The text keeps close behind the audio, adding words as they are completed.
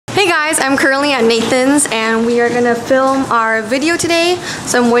Hey guys, I'm currently at Nathan's and we are gonna film our video today.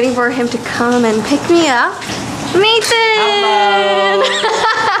 So I'm waiting for him to come and pick me up. Nathan! Hello!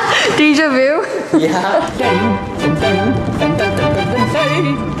 Deja vu? Yeah.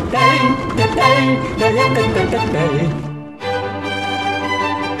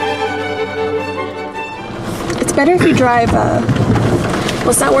 It's better if you drive,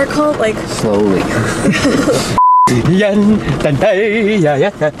 what's that word called? Like, Slowly.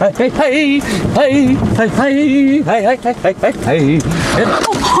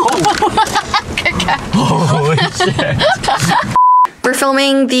 Holy shit. We're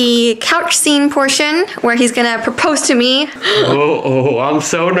filming the couch scene portion where he's gonna propose to me. Oh, I'm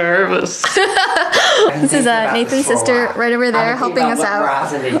so nervous. This is Nathan's sister right over there helping us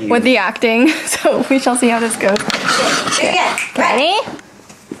out with the acting. So we shall see how this goes. Ready?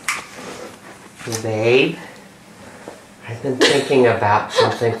 Babe, I've been thinking about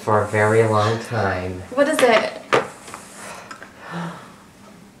something for a very long time. What is it?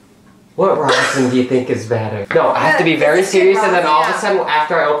 What rosin do you think is better? No, I have to be very serious and then all of a sudden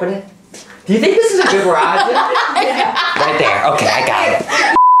after I open it, do you think this is a good rosin? Yeah. Right there. Okay, I got it.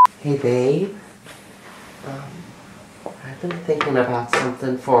 Hey babe, I've been thinking about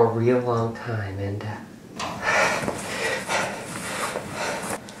something for a real long time and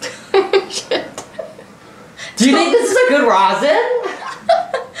do you think this is a good rosin?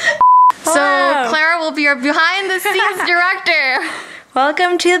 So Clara will be our behind the scenes director.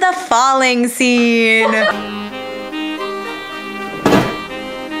 Welcome to the falling scene.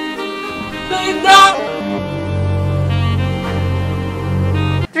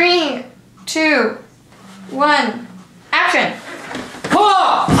 Three, two, one, action.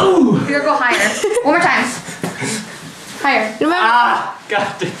 Oh! You're gonna go higher. One more time. Higher. Ah,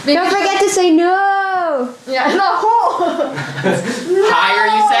 got it. Don't forget to say no. Yeah, no. Higher,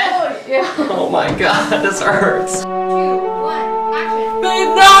 you said? Yeah. Oh my god, this hurts. 2, 1, action.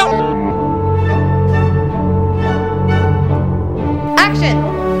 Babe, no! Action.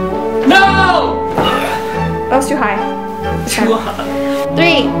 No! That was too high. Too high.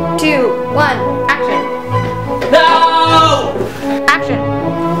 3, 2, 1, action. No! Action.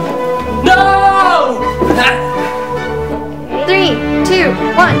 No! 3, 2,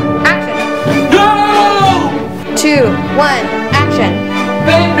 1, action. No! 2, 1, action.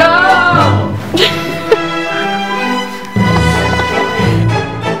 Babe, no!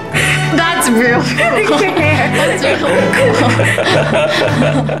 That's real cool. That's real cool.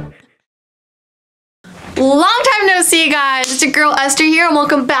 Long time no see, guys. It's your girl Esther here and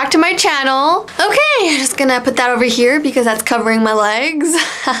welcome back to my channel. Okay, I'm just gonna put that over here because that's covering my legs.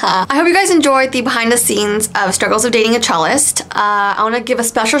 I hope you guys enjoyed the behind the scenes of Struggles of Dating a Cellist. I want to give a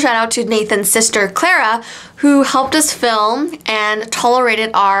special shout out to Nathan's sister Clara, who helped us film and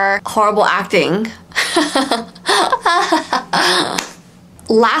tolerated our horrible acting.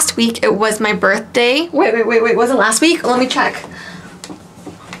 Last week it was my birthday. Wait, wasn't last week? Let me check.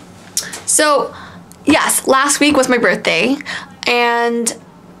 So, yes, last week was my birthday, and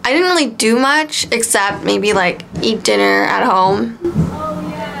I didn't really do much except maybe like eat dinner at home.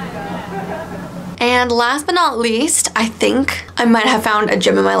 And last but not least, I think I might have found a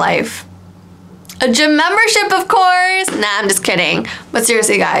gym in my life. A gym membership, of course! Nah, I'm just kidding. But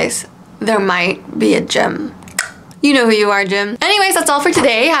seriously, guys, there might be a gym. You know who you are, Jim. Anyways, that's all for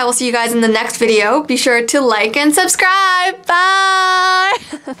today. I will see you guys in the next video. Be sure to like and subscribe. Bye!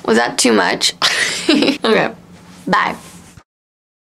 Was that too much? Okay, bye.